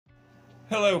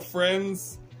Hello,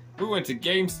 friends. We went to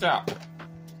GameStop.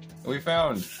 We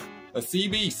found a sea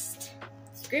beast.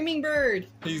 Screaming bird.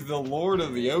 He's the lord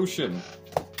of the ocean.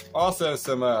 Also,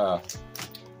 some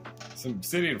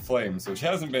obsidian flames, which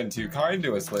hasn't been too kind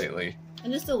to us lately.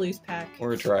 And just a loose pack. We're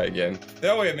gonna try again.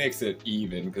 That way it makes it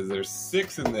even, because there's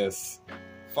 6 in this,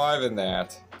 5 in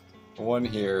that, 1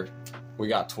 here. We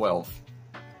got 12.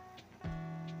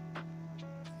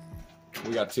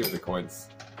 We got 2 of the coins.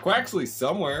 Quaxley's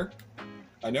somewhere.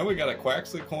 I know we got a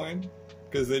Quaxley coin,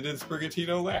 because they did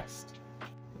Sprigatito last.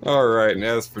 Alright, and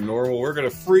as for normal, we're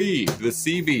gonna free the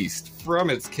sea beast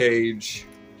from its cage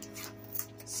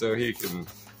so he can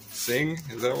sing.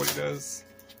 Is that what he does?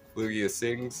 Lugia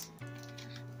sings.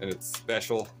 And it's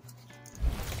special.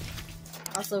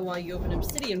 Also, while you open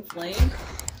obsidian flame.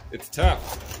 It's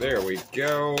tough. There we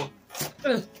go.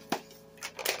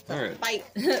 Alright. Bite.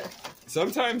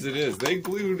 Sometimes it is. They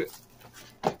glued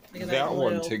that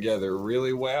one together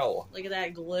really well. Look at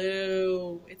that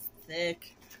glue. It's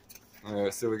thick.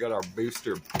 Alright, so we got our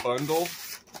booster bundle.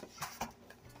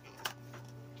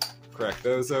 Crack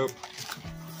those open.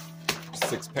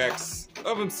 6 packs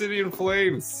of obsidian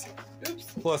flames. Oops.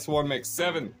 Plus 1 makes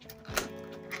 7.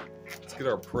 Let's get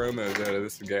our promos out of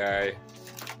this guy.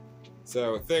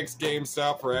 So, thanks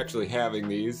GameStop for actually having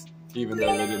these, even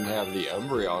though they didn't have the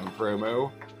Umbreon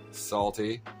promo.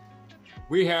 Salty.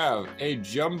 We have a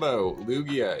Jumbo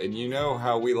Lugia, and you know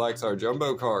how we likes our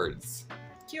Jumbo cards.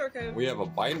 QR code. We have a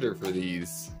binder for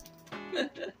these.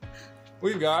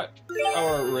 We've got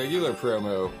our regular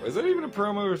promo. Is that even a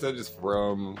promo, or is that just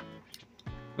from...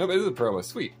 Nope, it is a promo.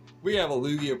 Sweet. We have a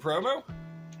Lugia promo.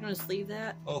 You want to sleeve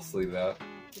that? I'll sleeve that.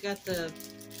 You got the...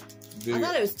 I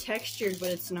thought it was textured, but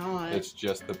it's not. It's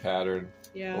just the pattern.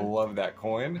 Yeah. Love that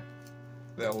coin.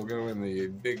 That will go in the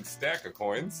big stack of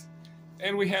coins.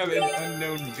 And we have an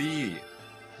Unown V,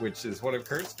 which is one of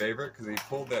Kurt's favorite because he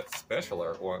pulled that special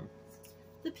art one.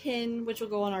 The pin, which will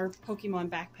go on our Pokemon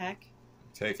backpack.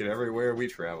 Take it everywhere we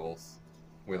travels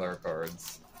with our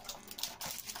cards.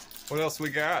 What else we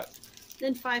got?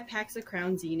 Then 5 packs of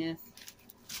Crown Zenith.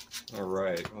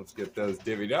 Alright, let's get those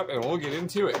divvied up and we'll get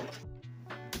into it.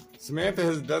 Samantha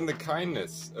has done the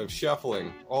kindness of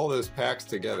shuffling all those packs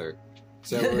together.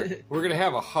 So we're going to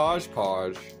have a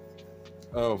hodgepodge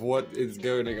of what is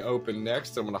going to open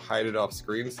next. I'm going to hide it off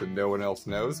screen so no one else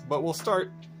knows. But we'll start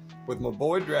with my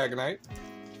boy Dragonite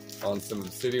on some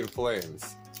Obsidian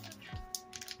Flames.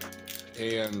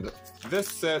 And this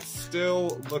set's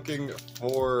still looking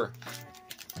for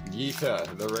Gita,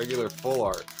 the regular full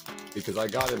art, because I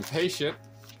got impatient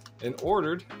and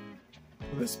ordered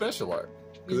the special art.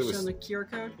 You show the QR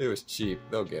code? It was cheap.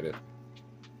 They'll get it.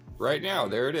 Right now,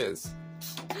 there it is.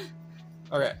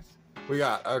 Okay, we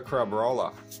got a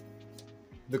Crabrawla,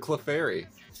 the Clefairy,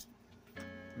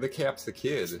 the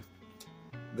Capsakid,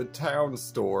 the Town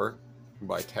Store,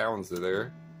 by Towns are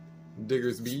there,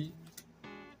 Diggersby,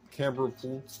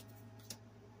 Camberpool,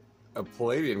 a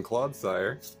Palladian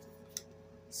Clodsire,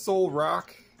 Soul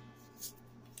Rock,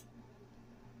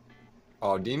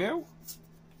 Audino,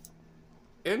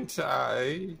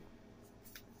 Entei.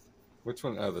 Which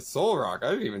one? Oh, the Soul Rock. I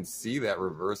didn't even see that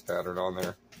reverse pattern on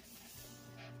there.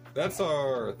 That's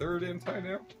our 3rd Entei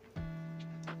now.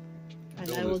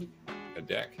 And I will... A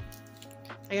deck.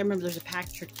 I gotta remember there's a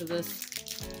pack trick to this.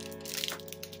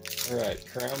 Alright,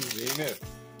 Crown Zenith.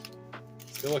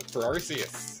 Still look for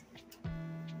Arceus.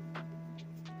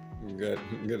 Good.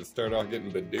 I'm gonna start off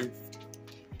getting bedoofed.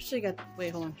 Should've got...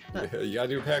 Wait, hold on. Yeah, you gotta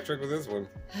do a pack trick with this one.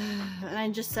 And I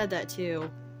just said that too.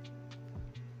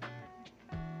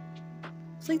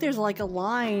 It's like there's like a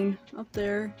line up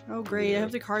there. Oh great, yeah. I hope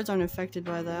the cards aren't affected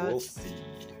by that. We'll see.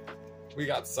 We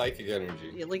got Psychic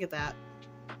Energy. Yeah, look at that.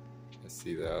 I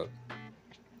see that.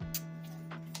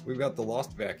 We've got the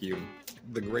Lost Vacuum,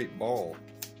 the Great Ball,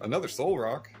 another Soul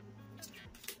Rock,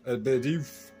 a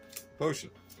Bidoof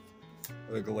Potion,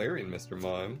 the Galarian Mr.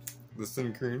 Mime, the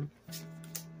Sunkern,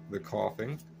 the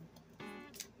Coughing,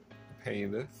 the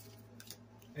Panda,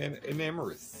 and an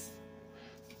Amorous.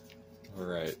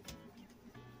 Alright.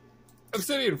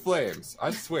 Obsidian Flames.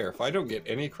 I swear, if I don't get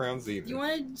any Crown Zenith... You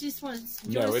want to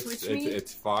No, switch me?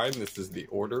 it's fine. This is the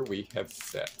order we have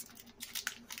set.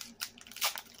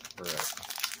 Alright.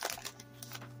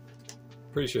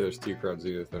 Pretty sure there's 2 Crown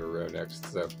Zenith in a row next,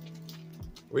 so...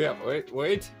 We have...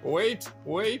 Wait! We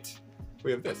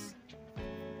have this.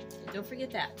 Don't forget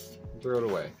that. Throw it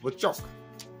away. LeChonk.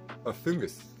 A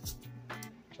Fungus.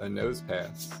 A Nose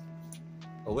Pass.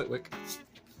 A Litwick.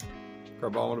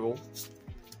 Carbonable.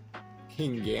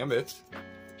 King Gambit.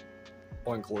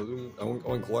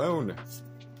 Oinclown.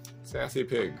 Sassy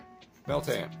Pig.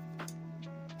 Meltan.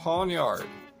 Pawnyard.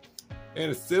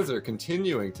 And a scissor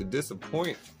continuing to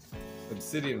disappoint.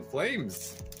 Obsidian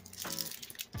Flames.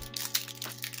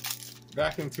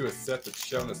 Back into a set that's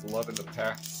shown us love in the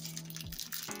past.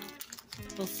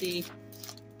 We'll see.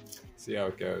 See how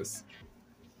it goes.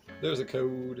 There's a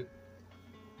code.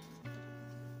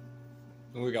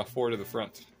 And we got 4 to the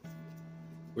front.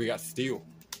 We got Steel.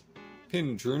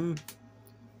 Pindrun.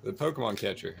 The Pokemon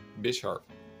Catcher. Bisharp.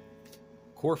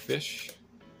 Corfish.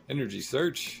 Energy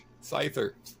Search.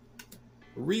 Scyther.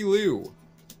 Relu.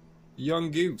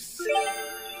 Young Goose.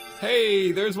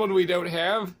 Hey, there's one we don't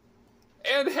have.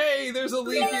 And hey, there's a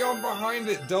Leafeon behind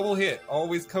it. Double hit.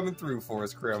 Always coming through for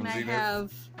us, Crown Can I Zenith.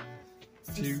 have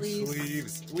 2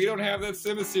 sleeves. We don't have that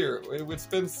Simisear. It's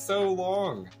been so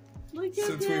long Look at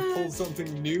since that. we pulled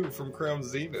something new from Crown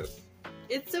Zenith.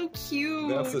 It's so cute.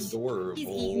 That's adorable. He's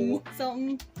eating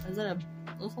something. Is that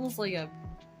it's almost like a...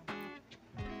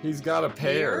 He's got a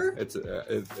pear. Pear?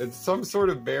 It's some sort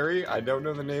of berry. I don't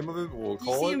know the name of it, but we'll You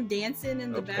call see it him dancing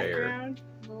in the a pear. background?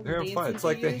 Little They're having fun. It's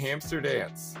like the dancing hamster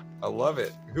dance. I love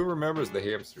it. Who remembers the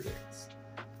hamster dance?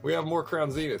 We have more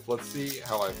Crown Zenith. Let's see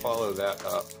how I follow that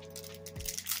up.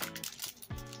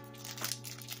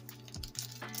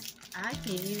 I can't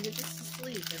even get this to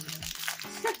sleep.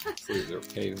 Sleeves are a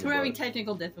pain in the We're having butt.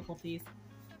 technical difficulties.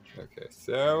 Okay,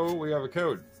 so we have a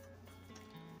code.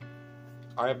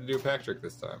 I have to do a pack trick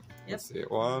this time. Yep. Let's see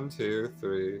it. 1, 2,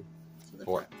 3. So the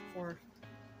 4. 4,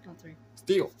 not 3.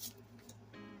 Steel.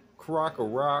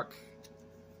 Croc-a-rock.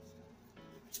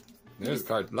 There's a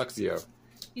card. Luxio.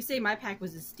 You say my pack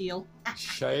was a steal.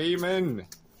 Shaman.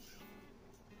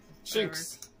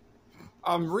 Shinx.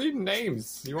 I'm reading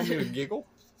names. You want me to giggle?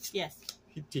 Yes.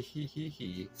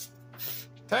 Hee.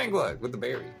 Tangla with the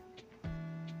berry.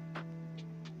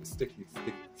 Sticky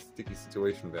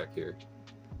situation back here.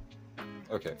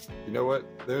 Okay, you know what?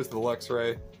 There's the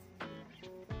Luxray.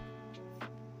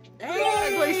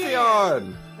 Hey!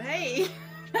 Glaceon! Hey!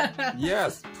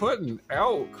 Yes, putting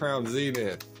out Crown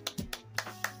Zenith.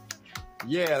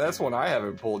 Yeah, that's one I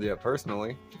haven't pulled yet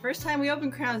personally. First time we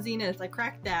opened Crown Zenith, I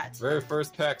cracked that. Very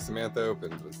first pack Samantha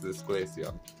opened was this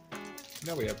Glaceon.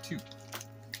 Now we have 2.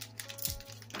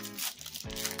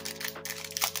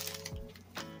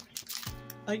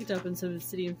 I get to open some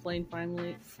Obsidian Flame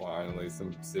finally. Finally, some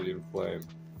Obsidian Flame.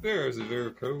 There's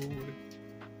their code.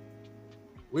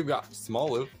 We've got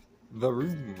Smoliv, The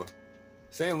Room,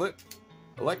 Sandlit,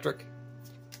 Electric,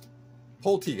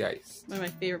 Poltegeist, One of my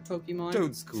favorite Pokemon.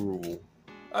 Toadscool,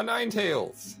 a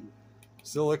Ninetales.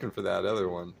 Still looking for that other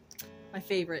one. My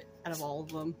favorite out of all of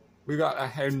them. We've got a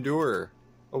Houndour,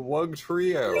 a Wug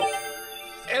Trio,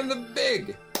 and the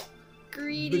big,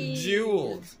 Greedy.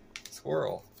 bejeweled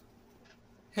Squirrel.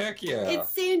 Heck yeah.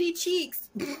 It's Sandy Cheeks.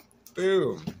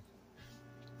 Boom.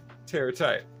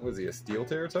 Terra-type. Was he a steel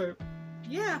Terra-type?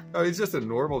 Yeah. Oh, he's just a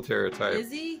normal Terra-type.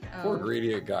 Is he? Poor Oh.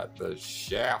 Greedy got the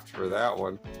shaft for that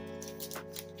one.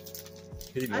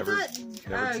 He never, I thought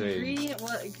never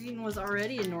changed. Green was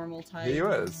already a normal type. He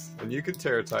was. And you could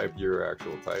Terra-type your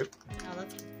actual type. Oh,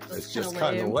 that's It's just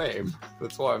kind of lame.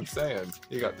 That's what I'm saying.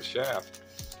 He got the shaft.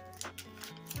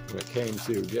 When it came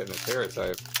to getting a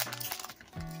Terra-type.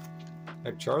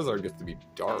 Heck, Charizard gets to be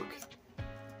dark.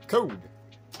 Code!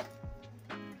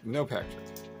 No pack trick.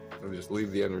 I'll just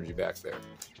leave the energy back there.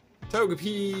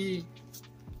 Togepi!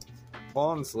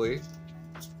 Bonsly.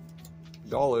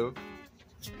 Dolive.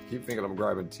 Keep thinking I'm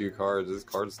grabbing 2 cards. This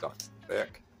card stock's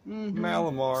thick.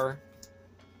 Malamar.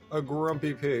 A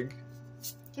Grumpy Pig.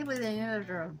 Can't believe they had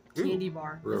a candy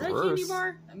bar. Is that a reverse. candy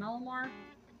bar? A Malamar? I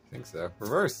think so.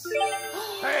 Reverse.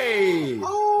 Hey!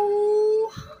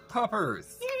 Oh!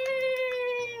 Puppers! Yay!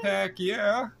 Heck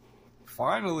yeah!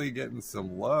 Finally getting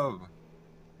some love.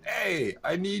 Hey,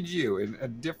 I need you in a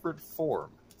different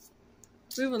form.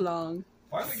 Move along.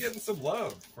 Finally getting some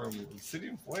love from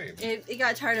Obsidian Flame. It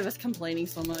got tired of us complaining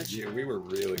so much. Yeah, we were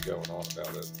really going on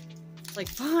about it. It's like,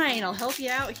 fine, I'll help you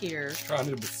out here. Trying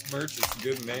to besmirch its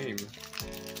good name.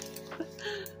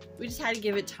 We just had to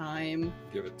give it time.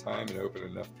 Give it time and open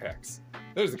enough packs.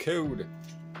 There's the code.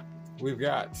 We've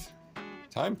got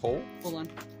Time Pole, Hold on.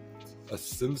 a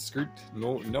Simscroot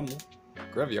Numble,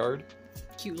 Graveyard,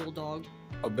 Cute little dog.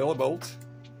 a Billabolt,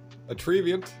 a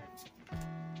Trevenant,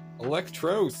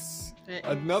 Electros, Eh.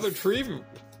 another Trevenant,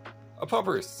 a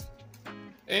Puppers,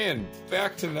 and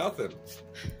back to nothing. Can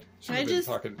I Should've been just-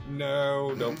 talking.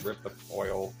 No, don't rip the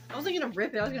foil. I wasn't gonna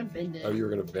rip it, I was gonna bend it. Oh, you were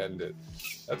gonna bend it.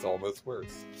 That's almost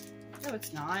worse. No,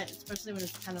 it's not. Especially when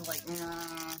it's kind of like,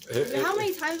 It- how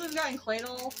many times we've gotten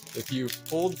Claydol? If you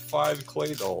pulled 5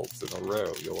 clay dolls in a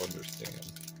row, you'll understand.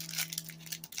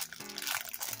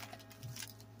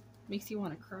 Makes you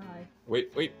want to cry.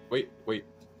 Wait.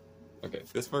 Okay,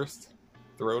 this first.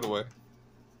 Throw it away.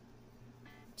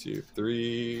 2,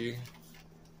 3.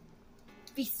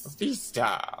 Feast.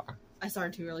 Vista. I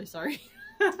started too early, sorry.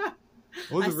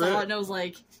 Was I it saw ready? it and I was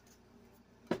like...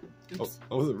 Oops.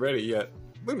 I wasn't ready yet.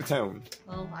 Lunatone.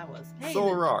 Well, I was. Hey, Soul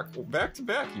then. Rock. Back to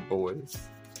back, you boys.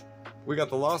 We got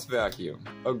the Lost Vacuum.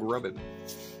 A Grubbin.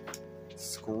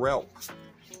 Skrelp.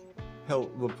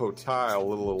 Helipotile.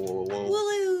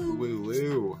 Wooloo!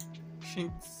 Wooloo.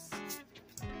 Shinx.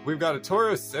 We've got a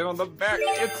Tauros, and on the back,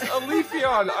 it's a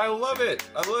Leafeon. I love it.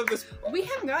 I love this. We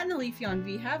haven't gotten a Leafeon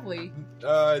V, have we?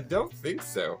 Don't think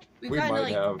so. We've We gotten, might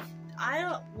like, have. I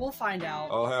don't... We'll find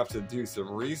out. I'll have to do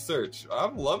some research.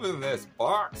 I'm loving this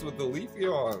box with the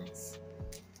Leafeons.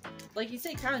 Like you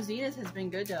said, Crown Zenith has been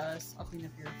good to us. I'll clean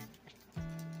up here.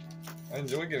 I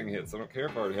enjoy getting hits. I don't care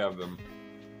if I already have them.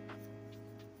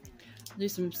 Do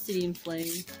some obsidian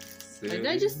flame. Did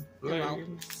I just... Oh, well.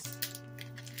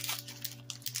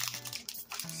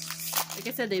 Like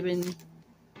I said, they've been...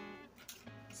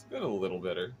 It's been a little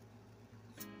better.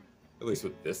 At least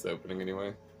with this opening,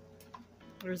 anyway.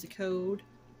 There's a code.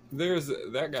 There's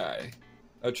that guy.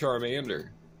 A Charmander.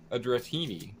 A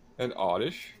Dratini. An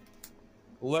Oddish.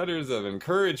 Letters of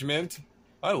Encouragement.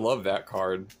 I love that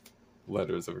card.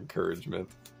 Letters of Encouragement.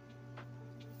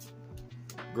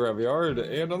 Graveyard.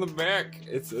 And on the back,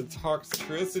 it's a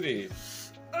Toxtricity.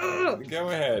 Ugh! Go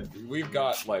ahead. We've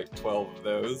got like 12 of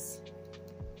those.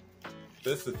 If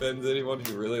this offends anyone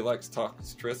who really likes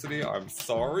Toxtricity, I'm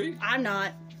sorry. I'm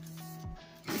not.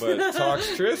 But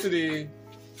Toxtricity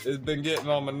has been getting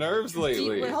on my nerves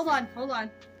lately. Wait, hold on.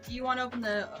 Do you want to open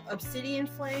the obsidian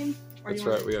flame? Or That's do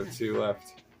you right, we have 2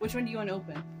 left. Which one do you want to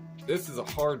open? This is a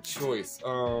hard choice.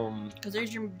 Because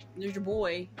there's your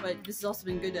boy, but this has also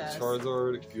been good to us.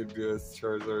 Charizard, good to us.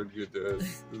 Charizard, good to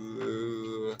us.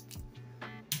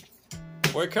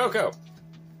 Boy, Coco!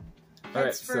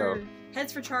 Alright, so...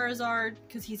 Heads for Charizard,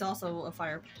 because he's also a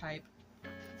fire type.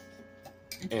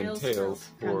 And tails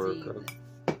for...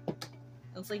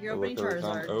 Looks like you're opening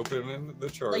Charizard. Opening the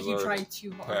Charizard. Like you tried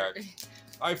too hard. pack.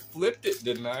 I flipped it,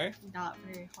 didn't I? Not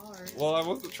very hard. Well, I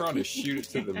wasn't trying to shoot it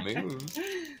to the moon.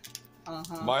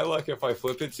 Uh-huh. My luck, if I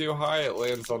flip it too high, it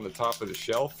lands on the top of the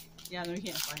shelf. Yeah, then we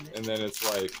can't find it. And then it's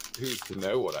like, who's to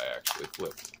know what I actually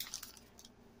flipped?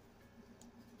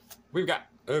 We've got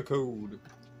a code.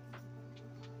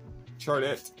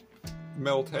 Chardette.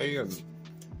 Meltan.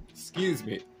 Excuse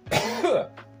me. I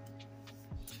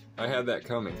had that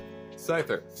coming.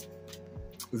 Scyther.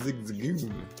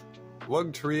 Zigzagoon.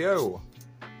 Lug Trio.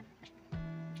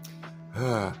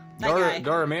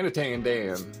 Darmanitan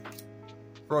Dan.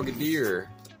 Frogadier.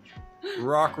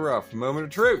 Rockruff. Moment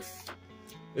of Truth.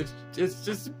 It's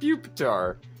just a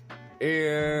Pupitar.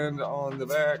 And on the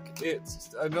back,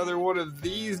 it's another one of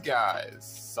these guys.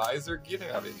 Sizer, get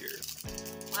out of here.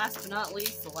 Last but not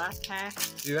least, the last pack.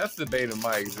 See, that's the bane of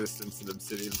my existence in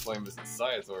Obsidian Flame is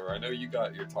Sizor. I know you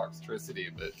got your Toxtricity,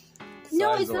 but...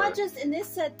 No, it's Sizor, not just in this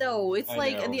set, though. It's I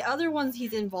like know. the other ones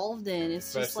he's involved in.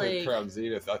 It's especially just like... Crown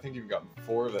Zenith. I think you've got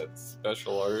 4 of that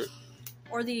special art.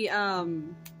 Or the other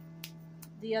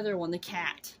one, the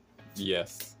cat.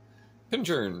 Yes.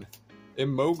 Pinchurn.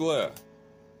 Immogla.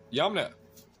 Yamna.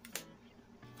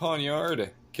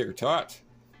 Ponyard. Kickertot.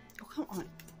 Oh, come on.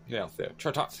 Get out there.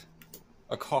 Chartot.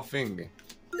 A coughing.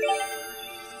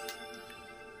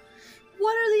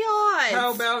 What are the odds?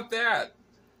 How about that?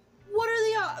 What are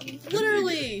the odds?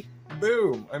 Literally.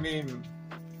 Boom. I mean...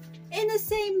 In the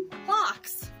same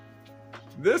box.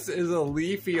 This is a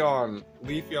Leafeon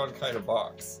kind of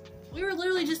box. We were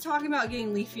literally just talking about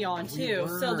getting Leafeon too, We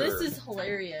so this were. is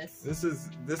hilarious. This is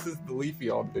the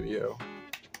Leafeon video.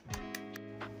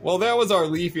 Well, that was our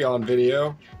Leafeon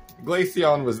video.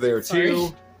 Glaceon was there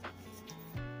too.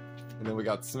 And then we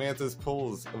got Samantha's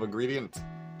pulls of ingredient.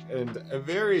 And a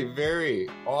very, very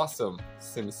awesome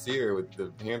Sincere with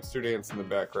the hamster dance in the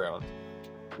background.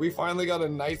 We finally got a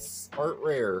nice art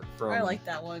rare from... I like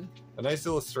that one. A nice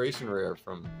illustration rare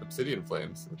from Obsidian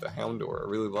Flames with the Houndour. I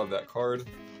really love that card.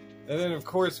 And then, of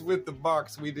course, with the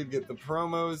box, we did get the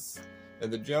promos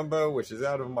and the Jumbo, which is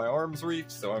out of my arm's reach,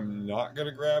 so I'm not going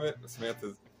to grab it.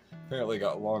 Samantha's apparently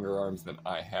got longer arms than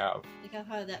I have. Look at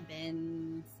how that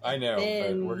bends. I know, but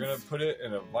Bends. we're going to put it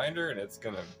in a binder, and it's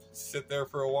going to sit there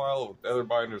for a while with other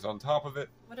binders on top of it.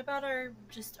 What about our...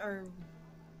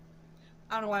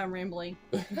 I don't know why I'm rambling.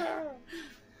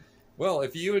 Well,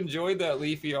 if you enjoyed that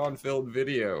Leafeon-filled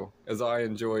video, as I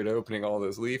enjoyed opening all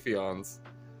those Leafeons,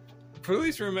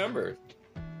 please remember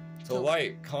to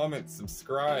like, comment,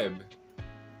 subscribe.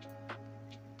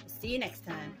 See you next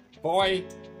time. Bye!